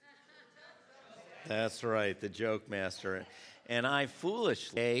That's right, the joke master. And I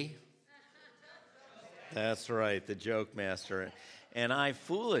foolishly, that's right, the joke master. And I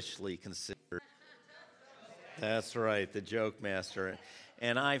foolishly considered, that's right, the joke master.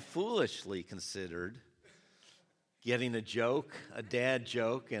 And I foolishly considered getting a joke, a dad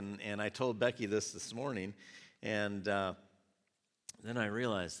joke, and I told Becky this morning, and then I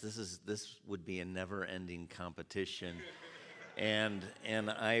realized this would be a never-ending competition. And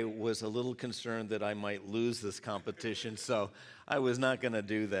I was a little concerned that I might lose this competition, so I was not going to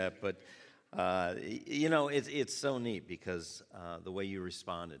do that. But it's so neat because the way you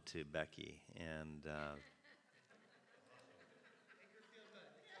responded to Becky, and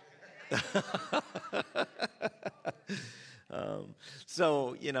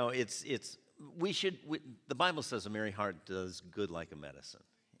so it's the Bible says a merry heart does good like a medicine.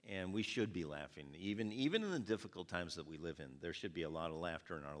 And we should be laughing. Even in the difficult times that we live in, there should be a lot of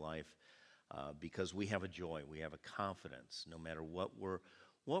laughter in our life because we have a joy, we have a confidence, no matter what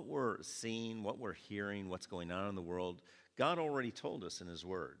we're seeing, what we're hearing, what's going on in the world. God already told us in His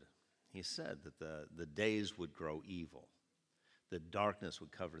Word. He said that the days would grow evil. The darkness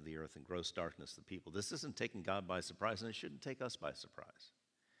would cover the earth and gross darkness the people. This isn't taking God by surprise, and it shouldn't take us by surprise.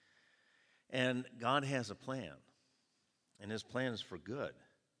 And God has a plan, and His plan is for good,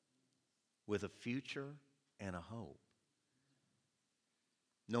 with a future and a hope.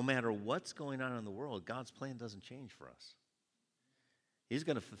 No matter what's going on in the world, God's plan doesn't change for us. He's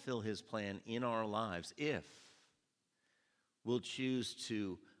going to fulfill His plan in our lives if we'll choose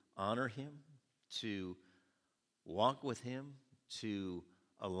to honor Him, to walk with Him, to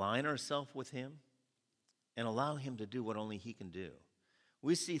align ourselves with Him, and allow Him to do what only He can do.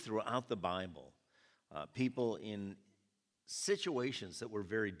 We see throughout the Bible people in situations that were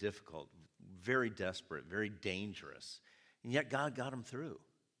very difficult, very desperate, very dangerous. And yet God got them through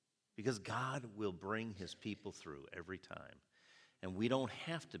because God will bring His people through every time. And we don't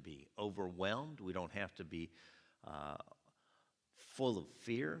have to be overwhelmed. We don't have to be full of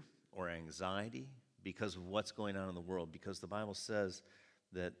fear or anxiety because of what's going on in the world, because the Bible says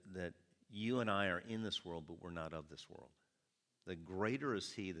that you and I are in this world, but we're not of this world. The greater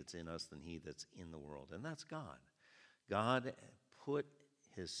is He that's in us than he that's in the world, and that's God. God put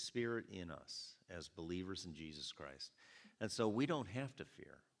His Spirit in us as believers in Jesus Christ. And so we don't have to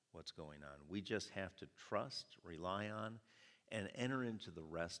fear what's going on. We just have to trust, rely on, and enter into the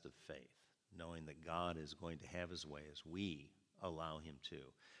rest of faith, knowing that God is going to have His way as we allow Him to.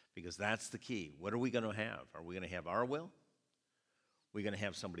 Because that's the key. What are we going to have? Are we going to have our will? Are we going to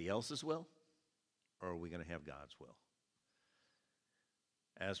have somebody else's will? Or are we going to have God's will?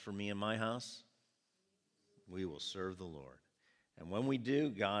 As for me and my house, we will serve the Lord. And when we do,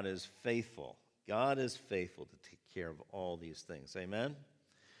 God is faithful. God is faithful to take care of all these things. Amen?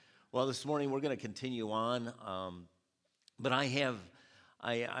 Well, this morning we're going to continue on. But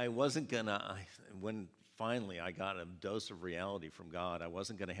I wasn't going to, when finally I got a dose of reality from God, I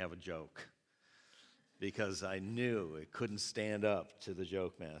wasn't going to have a joke because I knew it couldn't stand up to the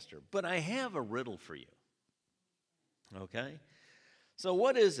joke master. But I have a riddle for you. Okay? So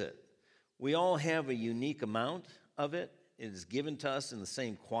what is it? We all have a unique amount of it. It is given to us in the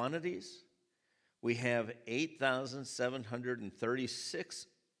same quantities. We have 8,736,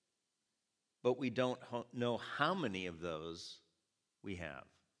 but we don't know how many of those we have.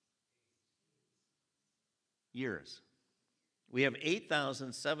 Years. We have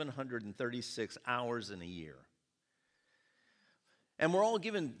 8,736 hours in a year. And we're all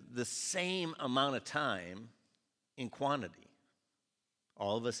given the same amount of time in quantity.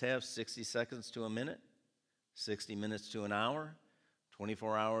 All of us have 60 seconds to a minute, 60 minutes to an hour,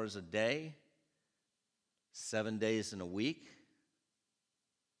 24 hours a day, 7 days in a week.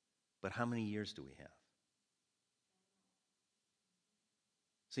 But how many years do we have?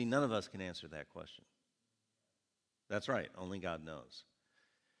 See, none of us can answer that question. That's right, only God knows.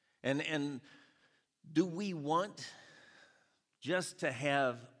 And do we want just to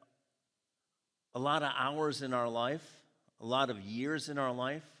have a lot of hours in our life, a lot of years in our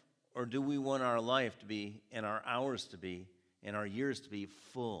life, or do we want our life to be, and our hours to be, and our years to be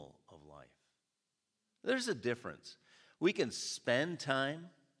full of life? There's a difference. We can spend time,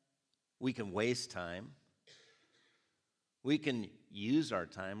 we can waste time, we can use our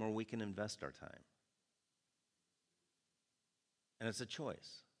time, or we can invest our time. And it's a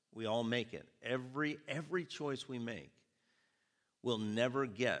choice. We all make it. Every choice we make, we'll never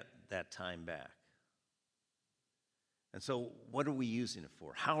get that time back. And so what are we using it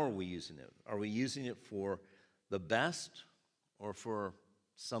for? How are we using it? Are we using it for the best or for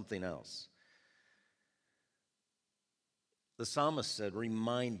something else? The psalmist said,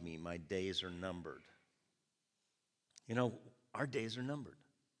 "Remind me, my days are numbered." You know, our days are numbered.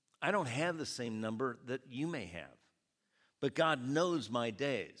 I don't have the same number that you may have. But God knows my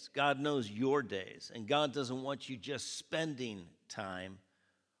days. God knows your days. And God doesn't want you just spending time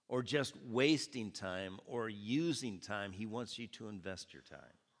or just wasting time or using time. He wants you to invest your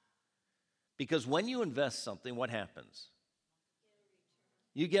time. Because when you invest something, what happens?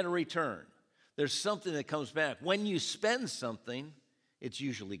 You get a return. There's something that comes back. When you spend something, it's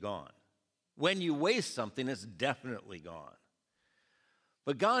usually gone. When you waste something, it's definitely gone.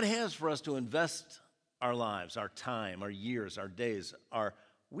 But God has for us to invest our lives, our time, our years, our days, our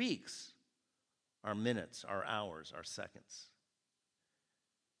weeks, our minutes, our hours, our seconds.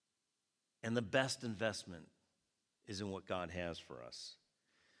 And the best investment is in what God has for us.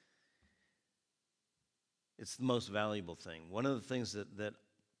 It's the most valuable thing. One of the things that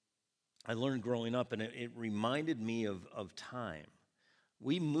I learned growing up, and it reminded me of time.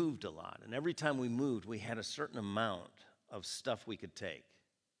 We moved a lot, and every time we moved, we had a certain amount of stuff we could take.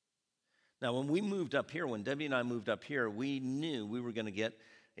 Now, when we moved up here, when Debbie and I moved up here, we knew we were going to get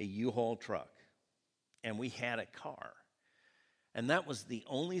a U-Haul truck, and we had a car. And that was the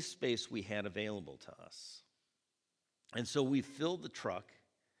only space we had available to us. And so we filled the truck,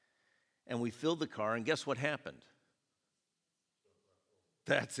 and we filled the car, and guess what happened?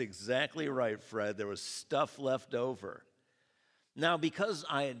 That's exactly right, Fred. There was stuff left over. Now, because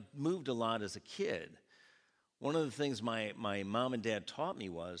I had moved a lot as a kid, one of the things my mom and dad taught me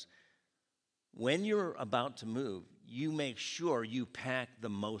was, when you're about to move, you make sure you pack the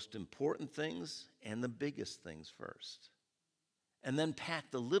most important things and the biggest things first. And then pack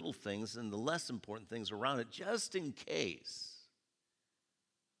the little things and the less important things around it, just in case.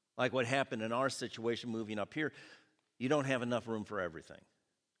 Like what happened in our situation moving up here, you don't have enough room for everything.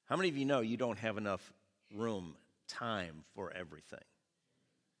 How many of you know you don't have enough room, time for everything?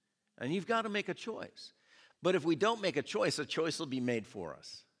 And you've got to make a choice. But if we don't make a choice will be made for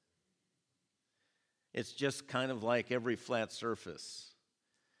us. It's just kind of like every flat surface.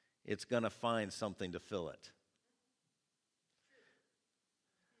 It's going to find something to fill it.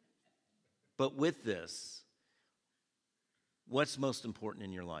 But with this, what's most important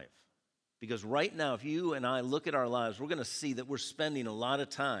in your life? Because right now, if you and I look at our lives, we're going to see that we're spending a lot of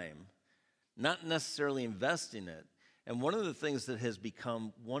time not necessarily investing it. And one of the things that has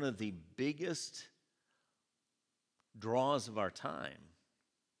become one of the biggest draws of our time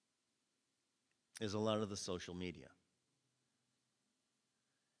is a lot of the social media.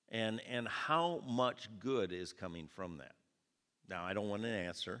 And how much good is coming from that? Now, I don't want an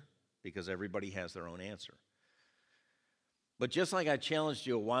answer because everybody has their own answer. But just like I challenged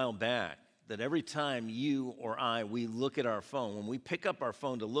you a while back, that every time you or we look at our phone, when we pick up our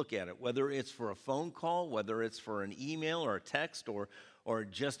phone to look at it, whether it's for a phone call, whether it's for an email or a text or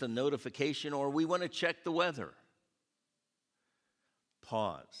just a notification, or we want to check the weather,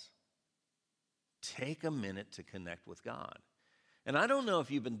 pause. Take a minute to connect with God. And I don't know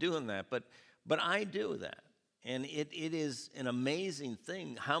if you've been doing that, but I do that. And it is an amazing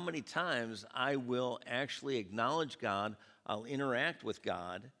thing how many times I will actually acknowledge God, I'll interact with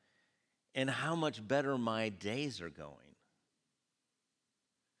God, and how much better my days are going.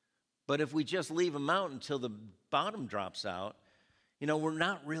 But if we just leave them out until the bottom drops out, we're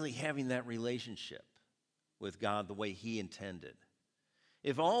not really having that relationship with God the way He intended.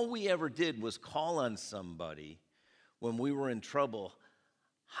 If all we ever did was call on somebody when we were in trouble,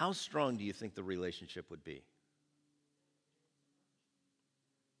 how strong do you think the relationship would be?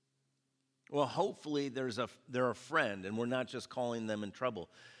 Well, hopefully they're a friend and we're not just calling them in trouble.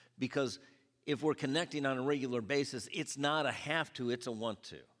 Because if we're connecting on a regular basis, it's not a have to, it's a want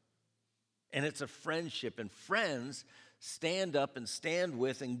to. And it's a friendship. And friends stand up and stand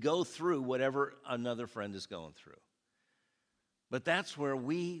with and go through whatever another friend is going through. But that's where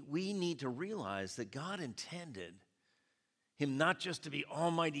we need to realize that God intended Him not just to be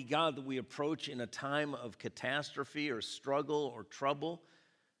Almighty God that we approach in a time of catastrophe or struggle or trouble,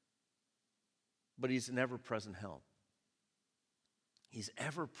 but He's an ever-present help. He's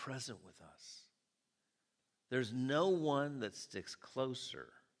ever present with us. There's no one that sticks closer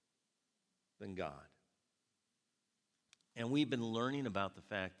than God. And we've been learning about the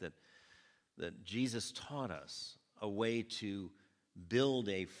fact that Jesus taught us a way to build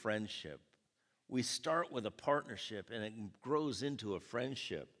a friendship. We start with a partnership and it grows into a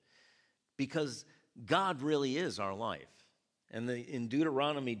friendship because God really is our life. And in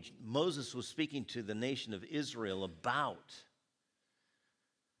Deuteronomy, Moses was speaking to the nation of Israel about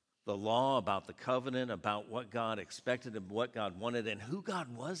the law, about the covenant, about what God expected and what God wanted and who God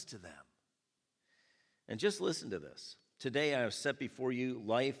was to them. And just listen to this. Today I have set before you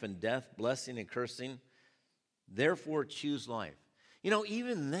life and death, blessing and cursing. Therefore choose life.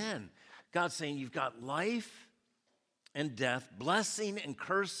 Even then, God's saying you've got life and death, blessing and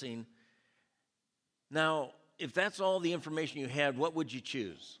cursing. Now, if that's all the information you had, what would you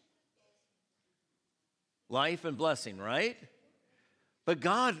choose? Life and blessing, right? But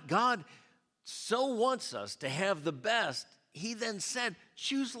God so wants us to have the best. He then said,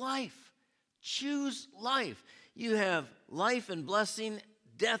 choose life. Choose life. You have life and blessing,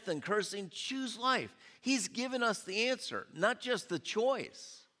 death and cursing. Choose life. He's given us the answer, not just the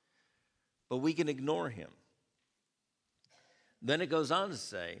choice, but we can ignore him. Then it goes on to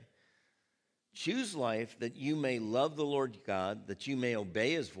say, choose life that you may love the Lord God, that you may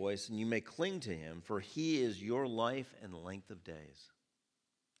obey his voice, and you may cling to him, for he is your life and length of days.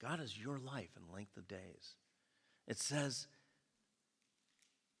 God is your life and length of days. It says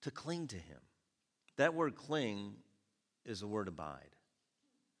to cling to him. That word cling is the word abide.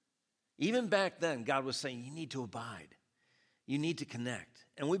 Even back then, God was saying you need to abide. You need to connect.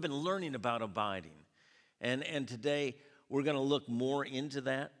 And we've been learning about abiding. And today, we're going to look more into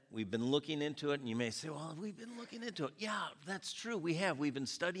that. We've been looking into it, and you may say, well, we've been looking into it. Yeah, that's true. We have. We've been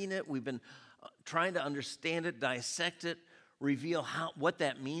studying it. We've been trying to understand it, dissect it, reveal what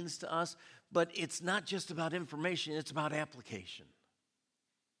that means to us. But it's not just about information. It's about application.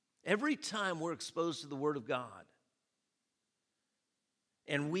 Every time we're exposed to the Word of God,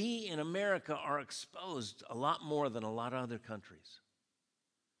 and we in America are exposed a lot more than a lot of other countries.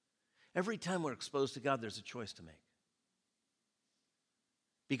 Every time we're exposed to God, there's a choice to make.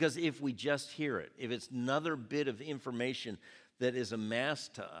 Because if we just hear it, if it's another bit of information that is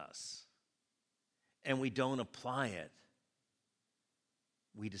amassed to us, and we don't apply it,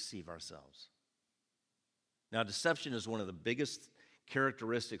 we deceive ourselves. Now, deception is one of the biggest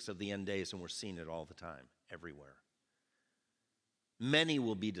characteristics of the end days, and we're seeing it all the time, everywhere. Many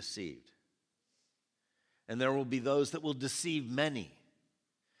will be deceived, and there will be those that will deceive many.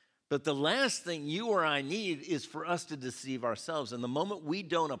 But the last thing you or I need is for us to deceive ourselves. And the moment we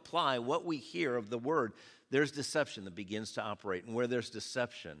don't apply what we hear of the word, there's deception that begins to operate. And where there's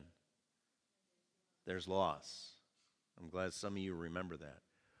deception, there's loss. I'm glad some of you remember that.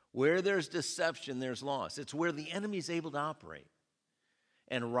 Where there's deception, there's loss. It's where the enemy's able to operate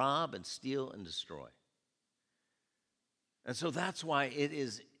and rob and steal and destroy. And so that's why it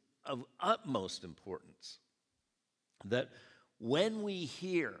is of utmost importance that when we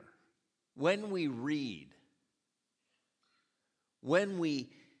hear, when we read, when we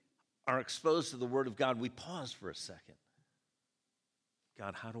are exposed to the Word of God, we pause for a second.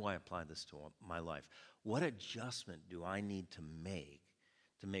 God, how do I apply this to my life? What adjustment do I need to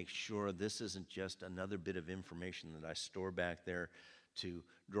make sure this isn't just another bit of information that I store back there to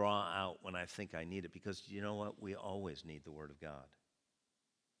draw out when I think I need it? Because you know what? We always need the Word of God.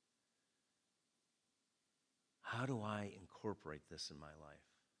 How do I incorporate this in my life?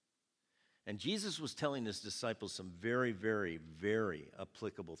 And Jesus was telling his disciples some very, very, very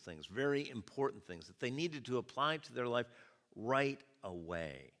applicable things, very important things that they needed to apply to their life right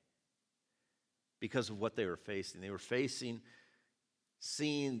away because of what they were facing. They were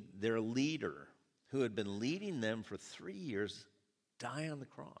seeing their leader, who had been leading them for 3 years, die on the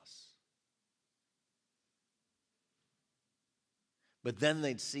cross. But then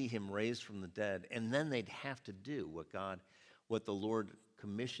they'd see him raised from the dead, and then they'd have to do what the Lord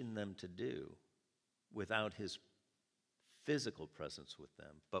commissioned them to do without his physical presence with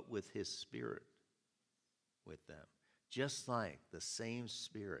them, but with his Spirit with them. Just like the same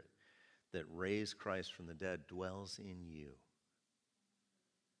Spirit that raised Christ from the dead dwells in you.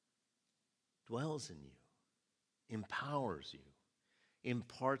 Dwells in you, empowers you,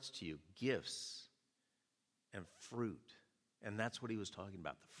 imparts to you gifts and fruit. And that's what he was talking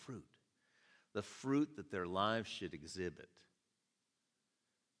about, the fruit. The fruit that their lives should exhibit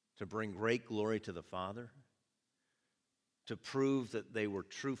to bring great glory to the Father, to prove that they were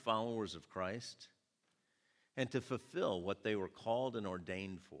true followers of Christ, and to fulfill what they were called and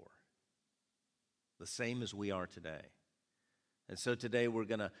ordained for, the same as we are today. And so today we're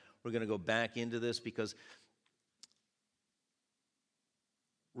going to go back into this because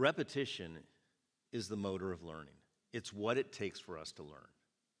repetition is the motor of learning. It's what it takes for us to learn.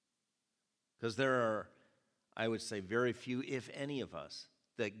 Because there are, I would say, very few, if any of us,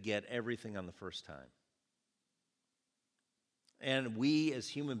 that get everything on the first time. And we, as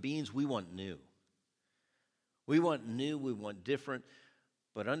human beings, we want new. We want new, we want different,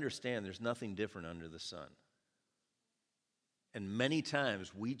 but understand there's nothing different under the sun. And many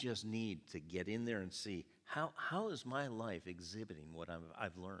times we just need to get in there and see, how is my life exhibiting what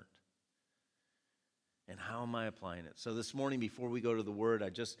I've learned? And how am I applying it? So this morning, before we go to the Word, I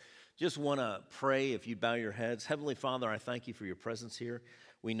just want to pray, if you bow your heads. Heavenly Father, I thank you for your presence here.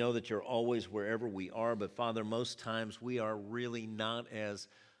 We know that you're always wherever we are, but Father, most times we are really not as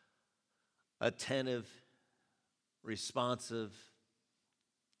attentive, responsive,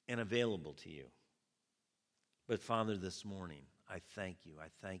 and available to you. But Father, this morning, I thank you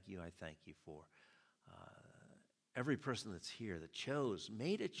for every person that's here that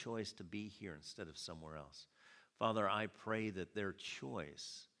made a choice to be here instead of somewhere else. Father, I pray that their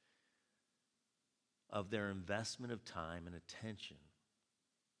choice of their investment of time and attention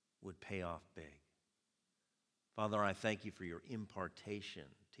would pay off big. Father, I thank you for your impartation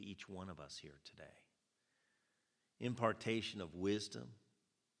to each one of us here today. Impartation of wisdom,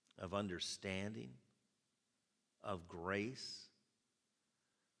 of understanding, of grace,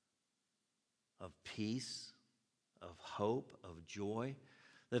 of peace, of hope, of joy,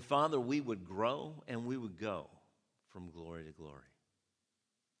 that, Father, we would grow and we would go from glory to glory.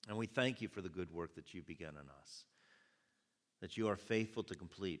 And we thank you for the good work that you've begun in us, that you are faithful to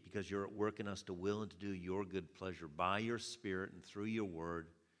complete, because you're at work in us to will and to do your good pleasure by your Spirit and through your word,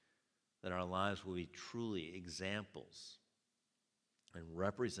 that our lives will be truly examples and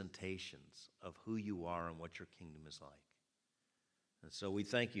representations of who you are and what your kingdom is like. And so we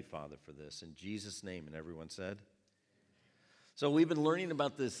thank you, Father, for this. In Jesus' name, and everyone said? So we've been learning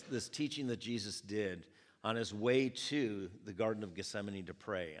about this teaching that Jesus did on his way to the Garden of Gethsemane to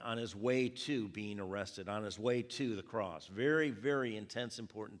pray, on his way to being arrested, on his way to the cross. Very, very intense,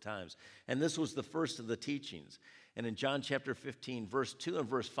 important times. And this was the first of the teachings. And in John chapter 15, verse 2 and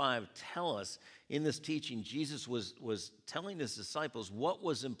verse 5 tell us in this teaching, Jesus was telling his disciples what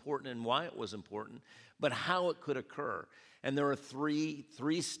was important and why it was important, but how it could occur. And there are three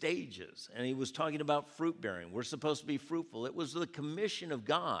stages. And he was talking about fruit bearing. We're supposed to be fruitful. It was the commission of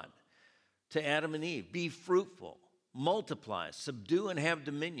God to Adam and Eve. Be fruitful, multiply, subdue, and have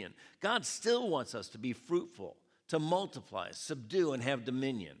dominion. God still wants us to be fruitful, to multiply, subdue, and have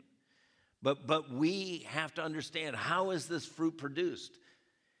dominion. But we have to understand, how is this fruit produced?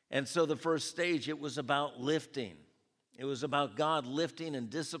 And so the first stage, it was about lifting. It was about God lifting and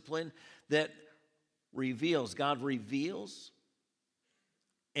discipline that reveals. God reveals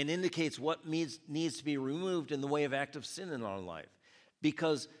and indicates what needs to be removed in the way of active sin in our life.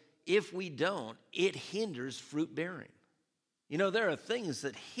 Because if we don't, it hinders fruit bearing. You know, there are things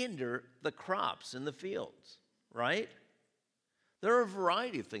that hinder the crops in the fields, right? There are a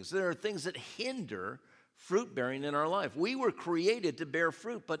variety of things. There are things that hinder fruit bearing in our life. We were created to bear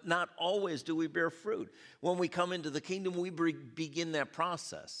fruit, but not always do we bear fruit. When we come into the kingdom, we begin that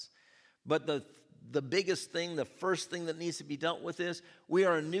process. But the biggest thing, the first thing that needs to be dealt with is we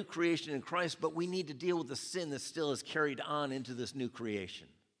are a new creation in Christ, but we need to deal with the sin that still is carried on into this new creation,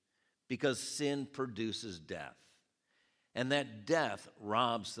 because sin produces death. And that death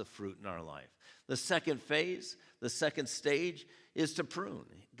robs the fruit in our life. The second phase, the second stage, is to prune.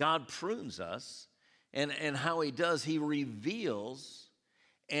 God prunes us, and how he does, he reveals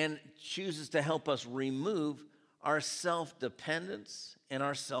and chooses to help us remove our self-dependence and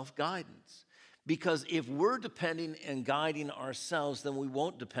our self-guidance. Because if we're depending and guiding ourselves, then we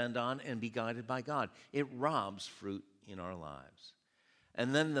won't depend on and be guided by God. It robs fruit in our lives.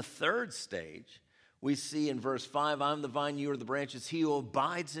 And then the third stage, we see in verse 5, I'm the vine, you are the branches. He who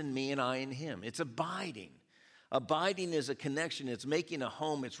abides in me and I in him. It's abiding. Abiding is a connection. It's making a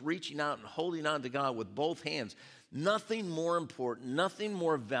home. It's reaching out and holding on to God with both hands. Nothing more important, nothing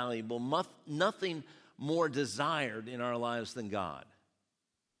more valuable, nothing more desired in our lives than God.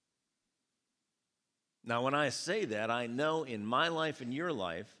 Now, when I say that, I know in my life and your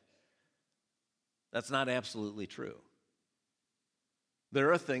life, that's not absolutely true.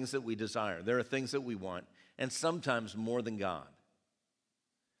 There are things that we desire. There are things that we want, and sometimes more than God.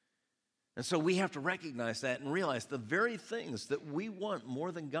 And so we have to recognize that and realize the very things that we want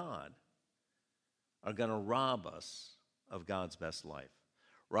more than God are going to rob us of God's best life,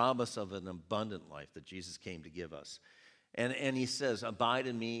 rob us of an abundant life that Jesus came to give us. And he says, abide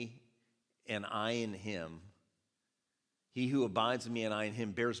in me and I in him. He who abides in me and I in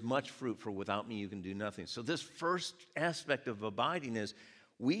him bears much fruit, for without me you can do nothing. So this first aspect of abiding is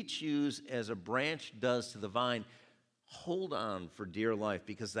we choose, as a branch does to the vine, hold on for dear life,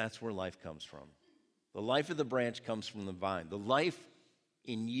 because that's where life comes from. The life of the branch comes from the vine. The life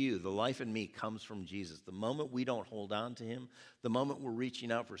in you, the life in me, comes from Jesus. The moment we don't hold on to him, the moment we're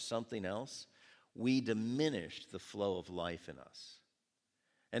reaching out for something else, we diminish the flow of life in us.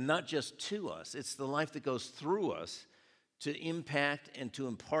 And not just to us, it's the life that goes through us to impact and to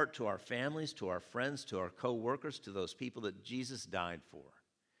impart to our families, to our friends, to our co-workers, to those people that Jesus died for.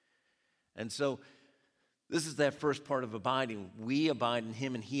 And so This is that first part of abiding. We abide in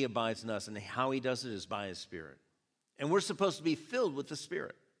him and he abides in us. And how he does it is by his Spirit. And we're supposed to be filled with the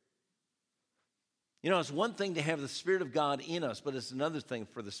Spirit. You know, it's one thing to have the Spirit of God in us, but it's another thing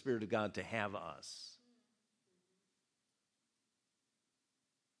for the Spirit of God to have us.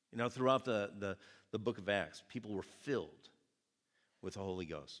 You know, throughout the book of Acts, people were filled with the Holy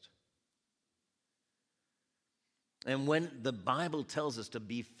Ghost. And when the Bible tells us to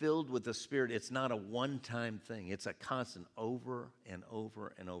be filled with the Spirit, it's not a one-time thing. It's a constant over and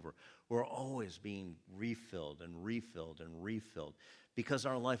over and over. We're always being refilled and refilled and refilled because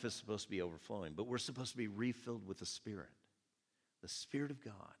our life is supposed to be overflowing. But we're supposed to be refilled with the Spirit of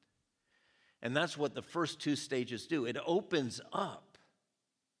God. And that's what the first two stages do. It opens up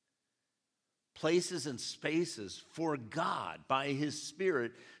places and spaces for God by his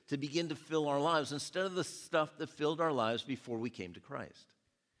Spirit to begin to fill our lives instead of the stuff that filled our lives before we came to Christ.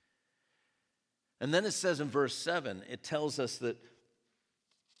 And then it says in verse 7, it tells us that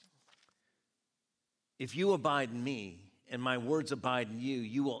if you abide in me and my words abide in you,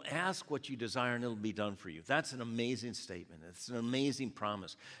 you will ask what you desire and it'll be done for you. That's an amazing statement. It's an amazing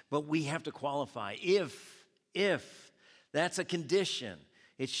promise. But we have to qualify. If that's a condition.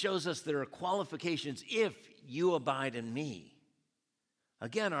 It shows us there are qualifications if you abide in me.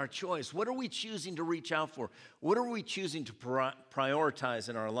 Again, our choice. What are we choosing to reach out for? What are we choosing to prioritize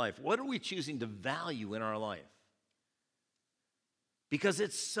in our life? What are we choosing to value in our life? Because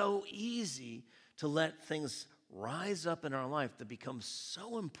it's so easy to let things rise up in our life that become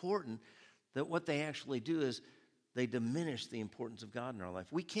so important that what they actually do is they diminish the importance of God in our life.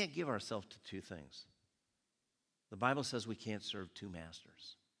 We can't give ourselves to two things. The Bible says we can't serve two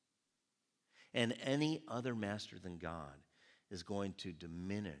masters. And any other master than God is going to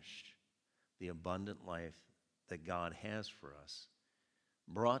diminish the abundant life that God has for us,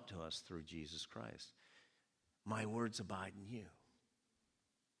 brought to us through Jesus Christ. My words abide in you.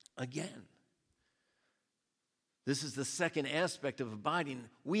 Again, this is the second aspect of abiding.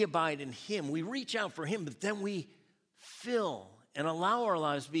 We abide in him. We reach out for him, but then we fill and allow our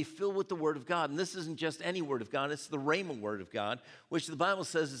lives to be filled with the Word of God. And this isn't just any Word of God, it's the Rhema Word of God, which the Bible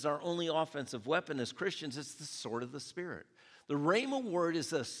says is our only offensive weapon as Christians. It's the sword of the Spirit. The Rhema Word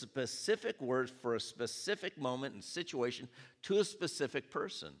is a specific word for a specific moment and situation to a specific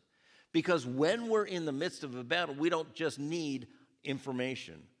person. Because when we're in the midst of a battle, we don't just need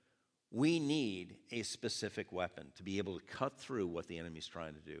information. We need a specific weapon to be able to cut through what the enemy's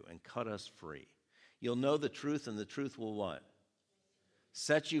trying to do and cut us free. You'll know the truth, and the truth will what?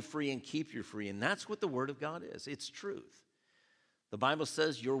 Set you free and keep you free. And that's what the Word of God is. It's truth. The Bible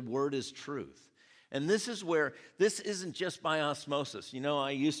says your word is truth. And this is where, this isn't just by osmosis. You know,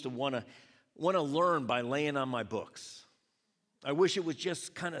 I used to want to learn by laying on my books. I wish it would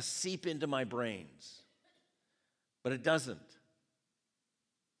just kind of seep into my brains. But it doesn't.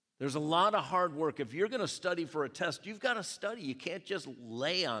 There's a lot of hard work. If you're going to study for a test, you've got to study. You can't just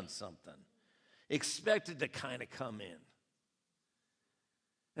lay on something. Expect it to kind of come in.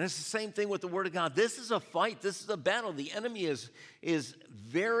 And it's the same thing with the Word of God. This is a fight. This is a battle. The enemy is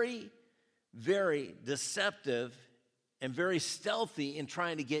very, very deceptive and very stealthy in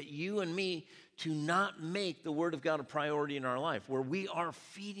trying to get you and me to not make the Word of God a priority in our life, where we are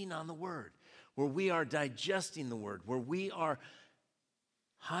feeding on the Word, where we are digesting the Word, where we are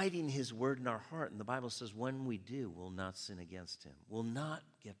hiding His Word in our heart. And the Bible says when we do, we'll not sin against Him. We'll not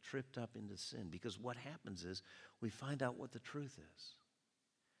get tripped up into sin, because what happens is we find out what the truth is.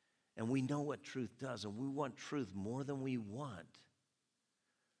 And we know what truth does, and we want truth more than we want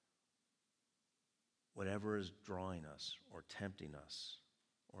whatever is drawing us or tempting us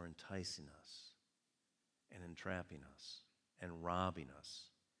or enticing us and entrapping us and robbing us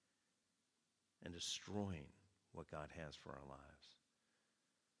and destroying what God has for our lives.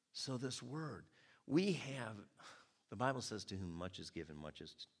 So this word, we have, the Bible says to whom much is given, much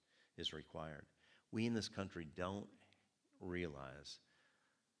is required. We in this country don't realize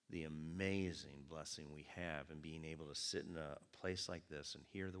the amazing blessing we have in being able to sit in a place like this and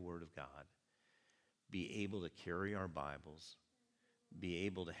hear the Word of God, be able to carry our Bibles, be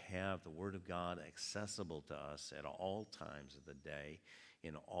able to have the Word of God accessible to us at all times of the day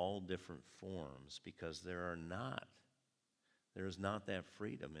in all different forms, because there is not that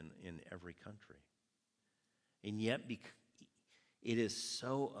freedom in every country. And yet, it is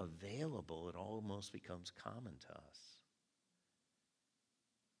so available, it almost becomes common to us.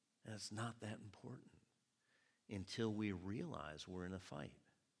 And it's not that important until we realize we're in a fight.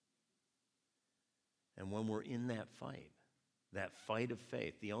 And when we're in that fight of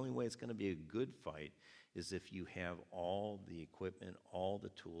faith, the only way it's going to be a good fight is if you have all the equipment, all the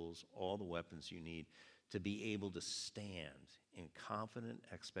tools, all the weapons you need to be able to stand in confident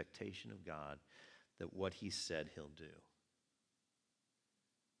expectation of God that what he said he'll do.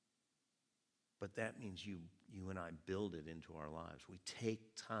 But that means you and I build it into our lives. We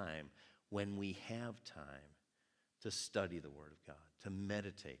take time when we have time to study the Word of God, to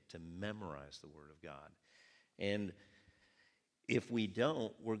meditate, to memorize the Word of God. And if we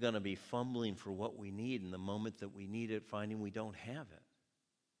don't, we're going to be fumbling for what we need in the moment that we need it, finding we don't have it.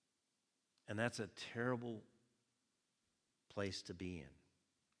 And that's a terrible place to be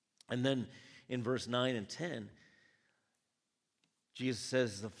in. And then in verse 9 and 10, Jesus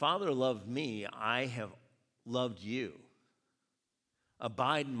says, the Father loved me, I have loved you.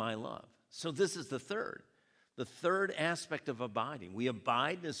 Abide in my love. So this is the third aspect of abiding. We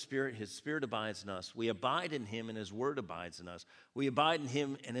abide in his Spirit abides in us. We abide in him, and his word abides in us. We abide in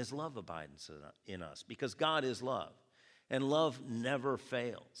him, and his love abides in us, because God is love, and love never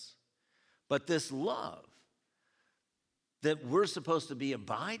fails. But this love that we're supposed to be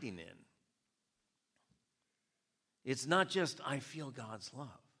abiding in, it's not just, I feel God's love.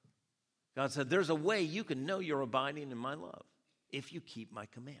 God said, there's a way you can know you're abiding in my love if you keep my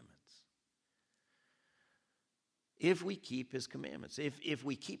commandments. If we keep his commandments. If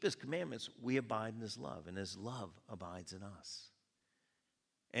we keep his commandments, we abide in his love, and his love abides in us.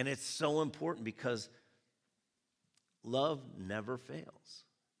 And it's so important because love never fails.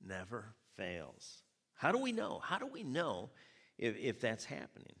 Never fails. How do we know? How do we know if that's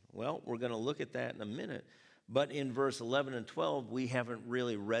happening? Well, we're going to look at that in a minute. But in verse 11 and 12, we haven't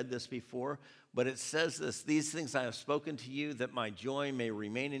really read this before, but it says this, these things I have spoken to you, that my joy may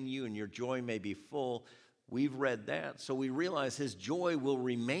remain in you and your joy may be full. We've read that, so we realize his joy will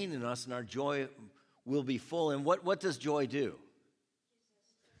remain in us and our joy will be full. And what does joy do?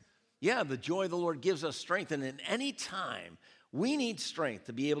 Yeah, the joy of the Lord gives us strength. And at any time, we need strength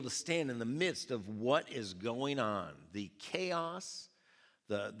to be able to stand in the midst of what is going on, the chaos,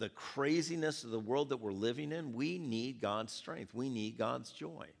 the craziness of the world that we're living in. We need God's strength. We need God's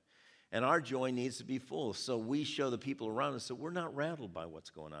joy. And our joy needs to be full. So we show the people around us that we're not rattled by what's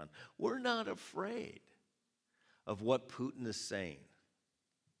going on. We're not afraid of what Putin is saying.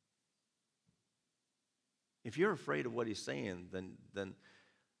 If you're afraid of what he's saying, then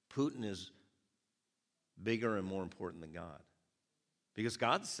Putin is bigger and more important than God. Because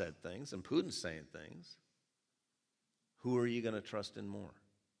God said things and Putin's saying things. Who are you going to trust in more?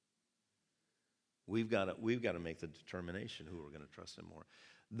 We've got to make the determination who we're going to trust in more.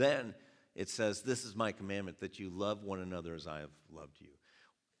 Then it says, this is my commandment, that you love one another as I have loved you.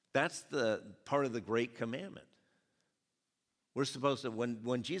 That's the part of the great commandment. We're supposed to,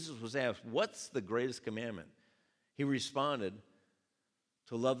 when Jesus was asked, what's the greatest commandment? He responded,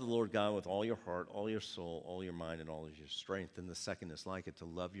 to love the Lord God with all your heart, all your soul, all your mind, and all of your strength. And the second is like it, to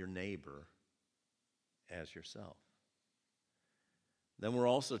love your neighbor as yourself. Then we're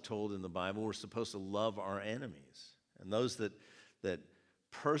also told in the Bible we're supposed to love our enemies and those that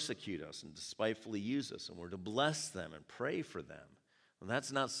persecute us and despitefully use us, and we're to bless them and pray for them. And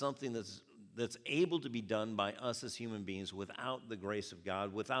that's not something that's able to be done by us as human beings without the grace of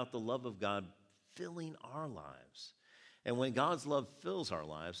God, without the love of God filling our lives. And when God's love fills our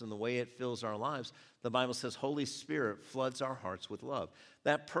lives, and the way it fills our lives, the Bible says Holy Spirit floods our hearts with love.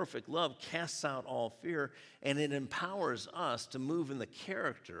 That perfect love casts out all fear, and it empowers us to move in the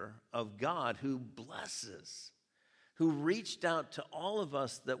character of God who blesses, who reached out to all of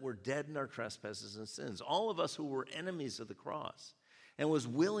us that were dead in our trespasses and sins, all of us who were enemies of the cross, and was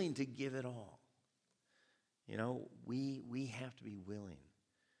willing to give it all. You know, we have to be willing.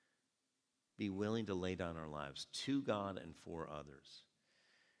 Be willing to lay down our lives to God and for others.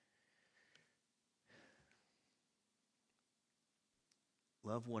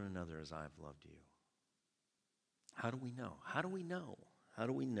 Love one another as I've loved you. How do we know? How do we know? How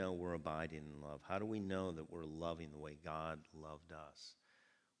do we know we're abiding in love? How do we know that we're loving the way God loved us?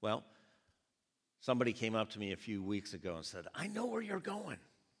 Well, somebody came up to me a few weeks ago and said, I know where you're going.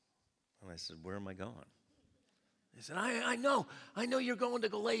 And I said, where am I going? They said, I know you're going to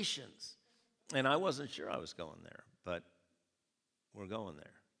Galatians. And I wasn't sure I was going there, but we're going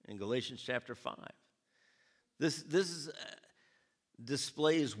there. In Galatians chapter 5. This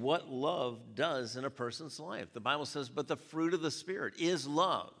displays what love does in a person's life. The Bible says, but the fruit of the Spirit is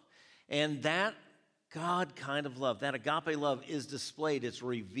love. And that God kind of love, that agape love is displayed, it's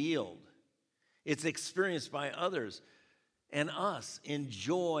revealed. It's experienced by others and us in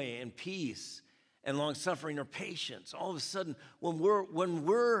joy and peace and long-suffering or patience. All of a sudden, when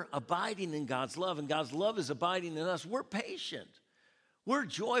we're abiding in God's love and God's love is abiding in us, we're patient. We're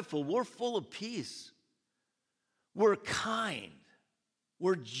joyful. We're full of peace. We're kind.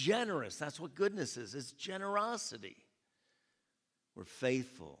 We're generous. That's what goodness is. It's generosity. We're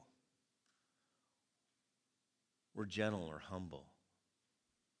faithful. We're gentle or humble.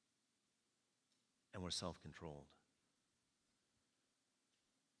 And we're self-controlled.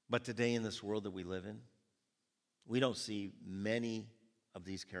 But today in this world that we live in, we don't see many of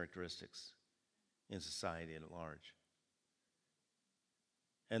these characteristics in society at large.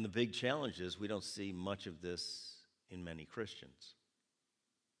 And the big challenge is we don't see much of this in many Christians.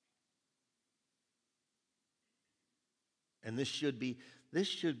 And this should be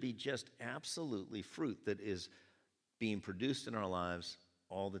just absolutely fruit that is being produced in our lives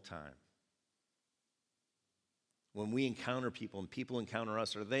all the time. When we encounter people and people encounter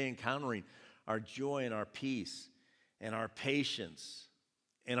us, are they encountering our joy and our peace and our patience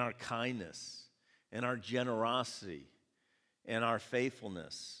and our kindness and our generosity and our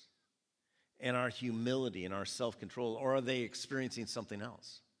faithfulness and our humility and our self-control, or are they experiencing something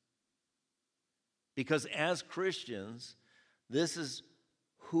else? Because as Christians, this is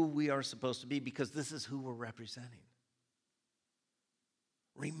who we are supposed to be, because this is who we're representing.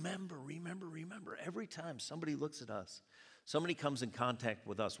 Remember, every time somebody looks at us, somebody comes in contact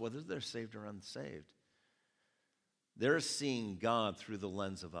with us, whether they're saved or unsaved, they're seeing God through the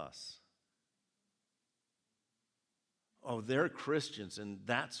lens of us. Oh, they're Christians, and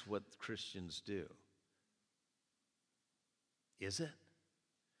that's what Christians do. Is it?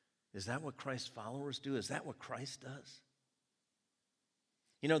 Is that what Christ's followers do? Is that what Christ does?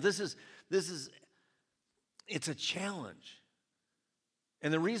 You know, it's a challenge.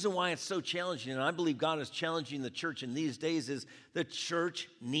 And the reason why it's so challenging, and I believe God is challenging the church in these days, is the church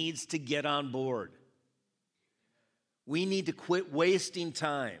needs to get on board. We need to quit wasting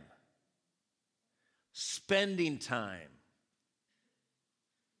time, spending time,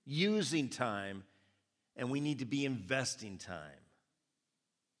 using time, and we need to be investing time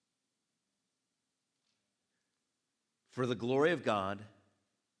for the glory of God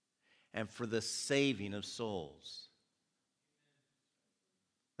and for the saving of souls.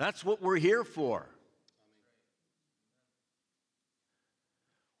 That's what we're here for.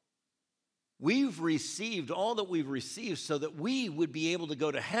 We've received all that we've received so that we would be able to go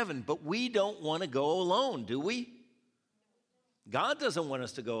to heaven, but we don't want to go alone, do we? God doesn't want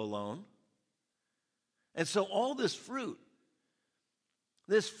us to go alone. And so all this fruit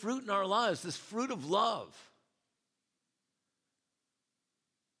in our lives, this fruit of love,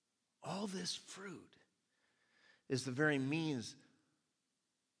 all this fruit is the very means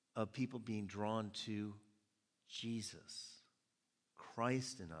of people being drawn to Jesus,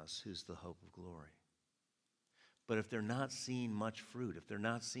 Christ in us, who's the hope of glory. But if they're not seeing much fruit, if they're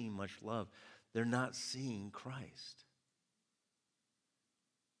not seeing much love, they're not seeing Christ.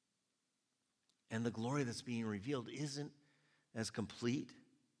 And the glory that's being revealed isn't as complete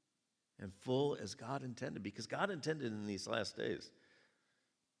and full as God intended, because God intended in these last days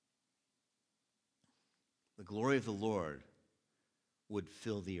the glory of the Lord would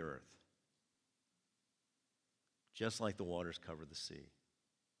fill the earth, just like the waters cover the sea.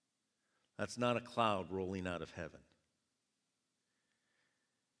 That's not a cloud rolling out of heaven.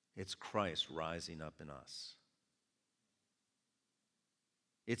 It's Christ rising up in us.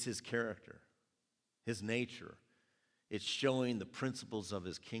 It's his character, his nature. It's showing the principles of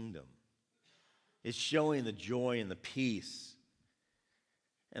his kingdom. It's showing the joy and the peace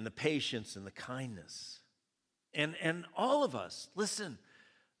and the patience and the kindness. And all of us, listen,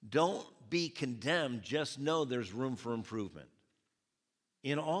 don't be condemned. Just know there's room for improvement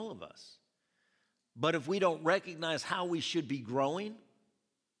in all of us. But if we don't recognize how we should be growing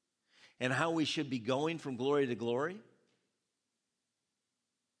and how we should be going from glory to glory,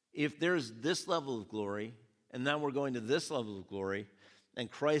 if there's this level of glory and now we're going to this level of glory and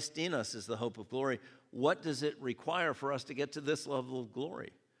Christ in us is the hope of glory, what does it require for us to get to this level of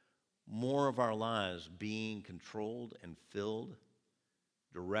glory? More of our lives being controlled and filled,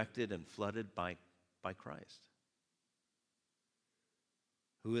 directed and flooded by Christ,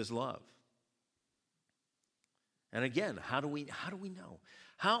 who is love. And again, how do we know?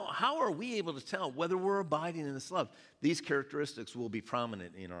 How are we able to tell whether we're abiding in this love? These characteristics will be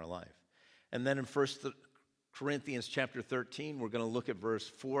prominent in our life. And then in 1 Corinthians chapter 13, we're going to look at verse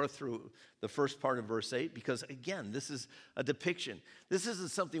 4 through the first part of verse 8, because again, this is a depiction. This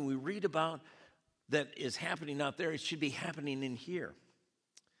isn't something we read about that is happening out there. It should be happening in here.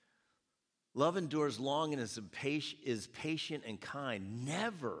 Love endures long and is patient and kind,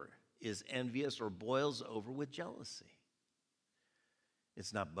 never is envious or boils over with jealousy.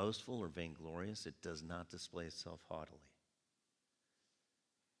 It's not boastful or vainglorious. It does not display itself haughtily.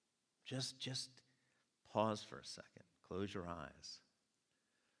 Just pause for a second. Close your eyes.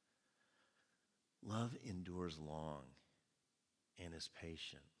 Love endures long and is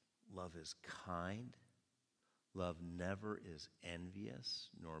patient. Love is kind. Love never is envious,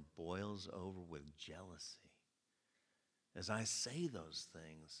 nor boils over with jealousy. As I say those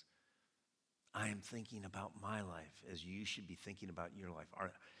things, I am thinking about my life as you should be thinking about your life.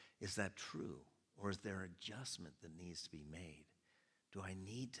 Is that true? Or is there adjustment that needs to be made? Do I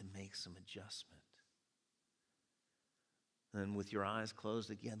need to make some adjustment? And with your eyes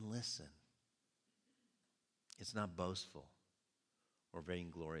closed again, listen. It's not boastful or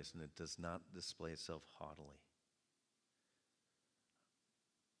vainglorious, and it does not display itself haughtily.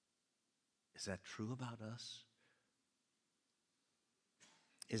 Is that true about us?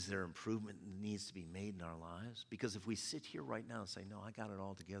 Is there improvement that needs to be made in our lives? Because if we sit here right now and say, no, I got it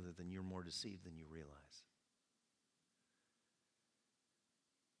all together, then you're more deceived than you realize.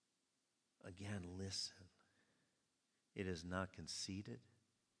 Again, listen. It is not conceited,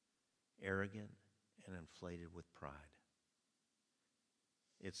 arrogant, and inflated with pride.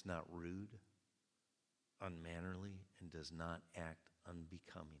 It's not rude, unmannerly, and does not act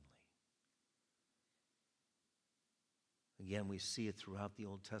unbecomingly. Again, we see it throughout the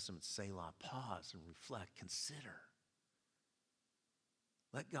Old Testament. Selah, pause and reflect, consider.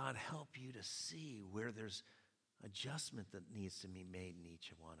 Let God help you to see where there's adjustment that needs to be made in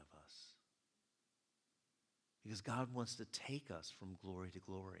each one of us. Because God wants to take us from glory to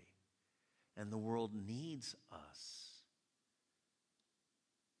glory. And the world needs us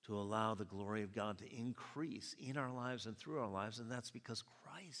to allow the glory of God to increase in our lives and through our lives. And that's because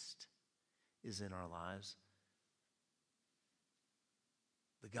Christ is in our lives.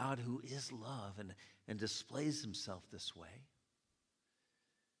 The God who is love and displays himself this way.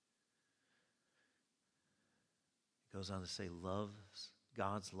 It goes on to say,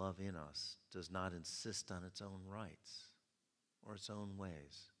 God's love in us does not insist on its own rights or its own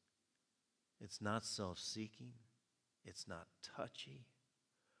ways. It's not self-seeking. It's not touchy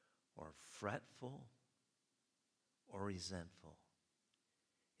or fretful or resentful.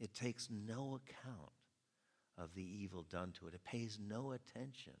 It takes no account of the evil done to it. It pays no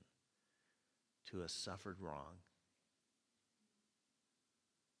attention to a suffered wrong.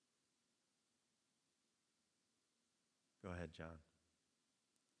 Go ahead, John.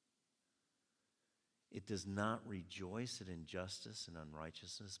 It does not rejoice at injustice and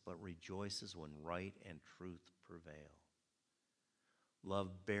unrighteousness, but rejoices when right and truth prevail.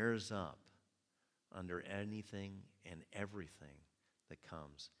 Love bears up under anything and everything that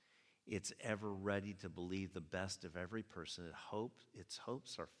comes. It's ever ready to believe the best of every person. Its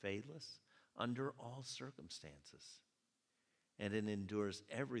hopes are fadeless under all circumstances. And it endures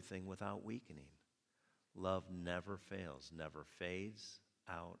everything without weakening. Love never fails, never fades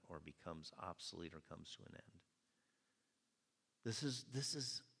out or becomes obsolete or comes to an end.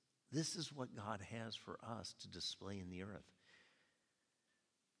 This is what God has for us to display in the earth.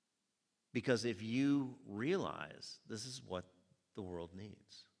 Because if you realize this is what the world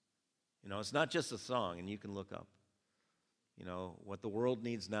needs. You know, it's not just a song, and you can look up. You know, what the world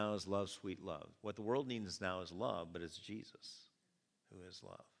needs now is love, sweet love. What the world needs now is love, but it's Jesus who is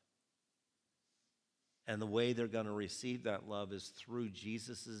love. And the way they're going to receive that love is through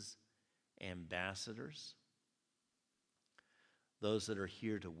Jesus' ambassadors, those that are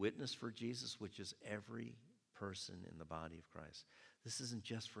here to witness for Jesus, which is every person in the body of Christ. This isn't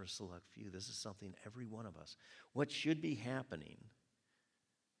just for a select few. This is something every one of us. What should be happening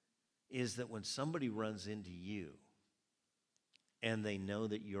is that when somebody runs into you and they know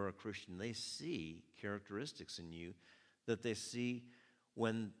that you're a Christian, they see characteristics in you that they see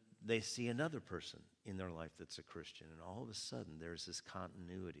when they see another person in their life that's a Christian. And all of a sudden, there's this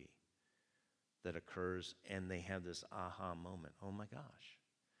continuity that occurs, and they have this aha moment. Oh my gosh,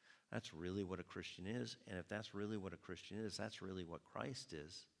 that's really what a Christian is. And if that's really what a Christian is, that's really what Christ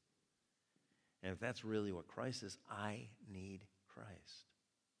is. And if that's really what Christ is, I need Christ.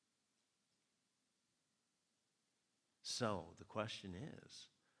 So the question is,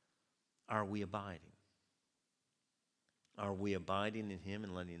 are we abiding? Are we abiding in him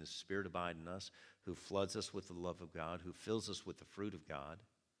and letting the Spirit abide in us, who floods us with the love of God, who fills us with the fruit of God?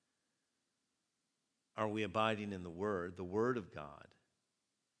 Are we abiding in the Word of God,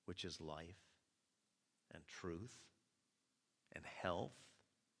 which is life and truth and health?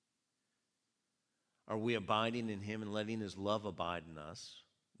 Are we abiding in him and letting his love abide in us,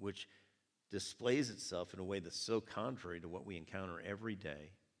 which displays itself in a way that's so contrary to what we encounter every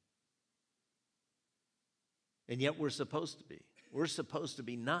day? And yet we're supposed to be. We're supposed to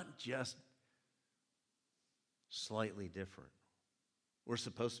be not just slightly different. We're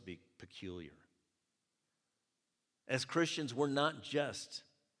supposed to be peculiar. As Christians, we're not just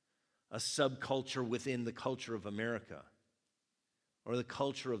a subculture within the culture of America or the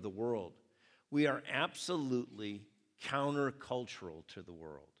culture of the world. We are absolutely countercultural to the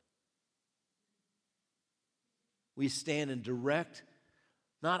world. We stand in direct,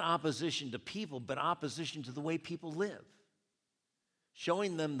 not opposition to people, but opposition to the way people live.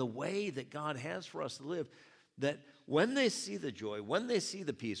 Showing them the way that God has for us to live, that when they see the joy, when they see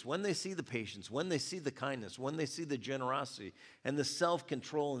the peace, when they see the patience, when they see the kindness, when they see the generosity and the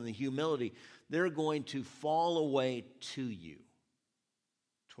self-control and the humility, they're going to fall away to you,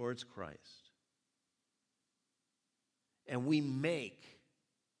 towards Christ. And we make,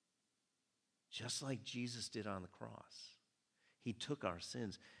 just like Jesus did on the cross, he took our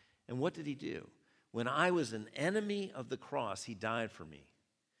sins. And what did he do? When I was an enemy of the cross, he died for me.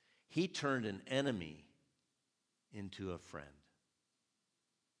 He turned an enemy into a friend.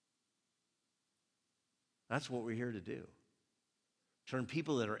 That's what we're here to do. Turn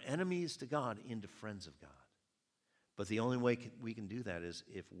people that are enemies to God into friends of God. But the only way we can do that is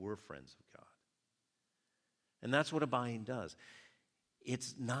if we're friends of God. And that's what abiding does.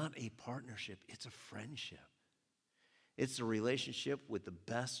 It's not a partnership, it's a friendship. It's a relationship with the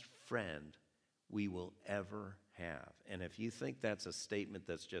best friend we will ever have. And if you think that's a statement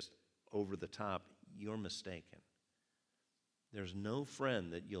that's just over the top, you're mistaken. There's no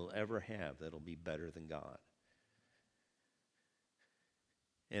friend that you'll ever have that'll be better than God.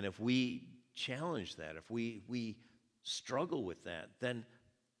 And if we challenge that, if we struggle with that, then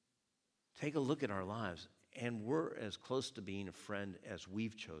take a look at our lives, and we're as close to being a friend as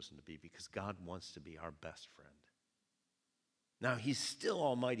we've chosen to be, because God wants to be our best friend. Now, he's still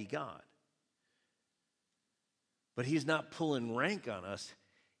Almighty God, but he's not pulling rank on us.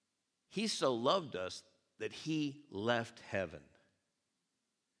 He so loved us that he left heaven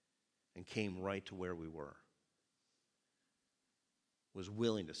and came right to where we were, was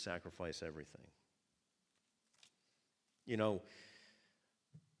willing to sacrifice everything. You know,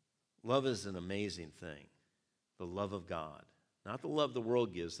 love is an amazing thing. The love of God. Not the love the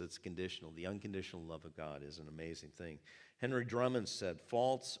world gives that's conditional. The unconditional love of God is an amazing thing. Henry Drummond said,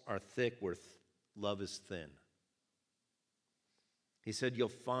 "Faults are thick where love is thin." He said, "You'll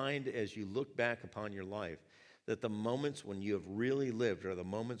find as you look back upon your life that the moments when you have really lived are the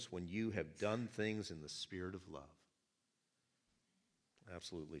moments when you have done things in the spirit of love."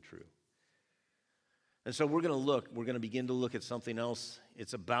 Absolutely true. And so we're going to begin to look at something else.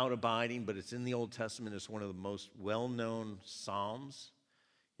 It's about abiding, but it's in the Old Testament. It's one of the most well-known Psalms.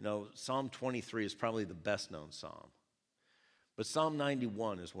 You know, Psalm 23 is probably the best-known Psalm. But Psalm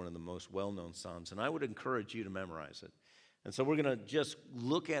 91 is one of the most well-known Psalms, and I would encourage you to memorize it. And so we're going to just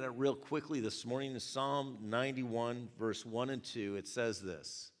look at it real quickly this morning. In Psalm 91, verse 1 and 2, it says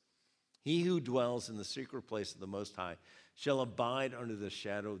this: "He who dwells in the secret place of the Most High shall abide under the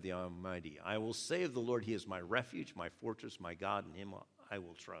shadow of the Almighty. I will say of the Lord, he is my refuge, my fortress, my God, in him I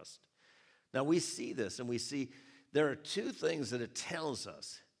will trust." Now we see this, and we see there are two things that it tells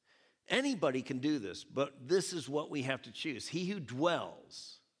us. Anybody can do this, but this is what we have to choose. He who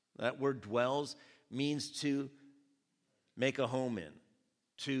dwells, that word dwells means to make a home in,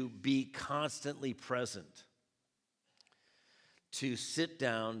 to be constantly present, to sit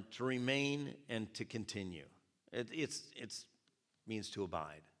down, to remain, and to continue. It means to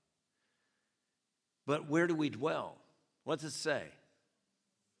abide. But where do we dwell? What's it say?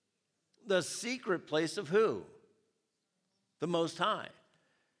 The secret place of who? The Most High.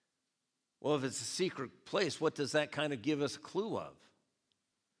 Well, if it's a secret place, what does that kind of give us a clue of?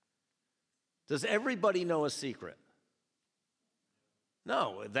 Does everybody know a secret?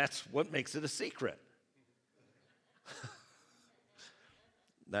 No, that's what makes it a secret.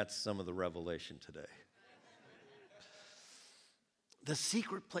 That's some of the revelation today. The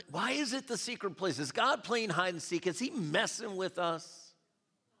secret place. Why is it the secret place? Is God playing hide and seek? Is he messing with us?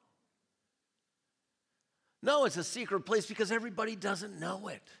 No, it's a secret place because everybody doesn't know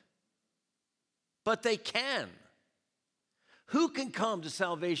it. But they can. Who can come to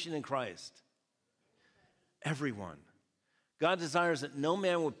salvation in Christ? Everyone. God desires that no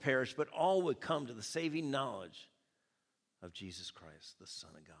man would perish, but all would come to the saving knowledge of Jesus Christ, the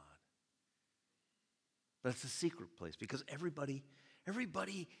Son of God. But it's a secret place because everybody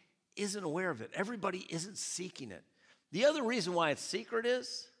isn't aware of it. Everybody isn't seeking it. The other reason why it's secret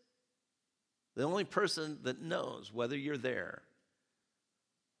is the only person that knows whether you're there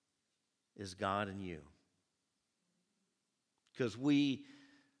is God and you. Because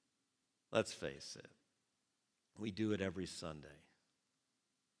let's face it, we do it every Sunday.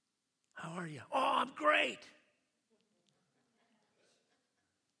 How are you? Oh, I'm great.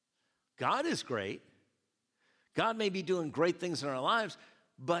 God is great. God may be doing great things in our lives,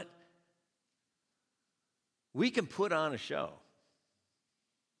 but We can put on a show.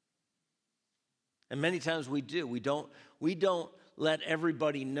 And many times we do. We don't let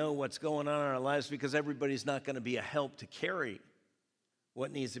everybody know what's going on in our lives because everybody's not going to be a help to carry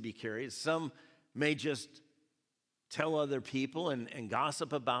what needs to be carried. Some may just tell other people and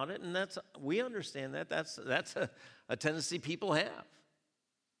gossip about it, and we understand that. That's a tendency people have.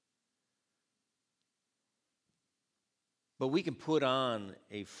 But we can put on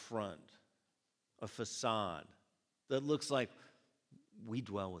a front, a facade that looks like we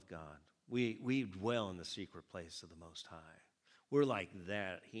dwell with God. We dwell in the secret place of the Most High. We're like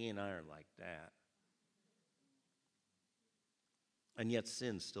that. He and I are like that. And yet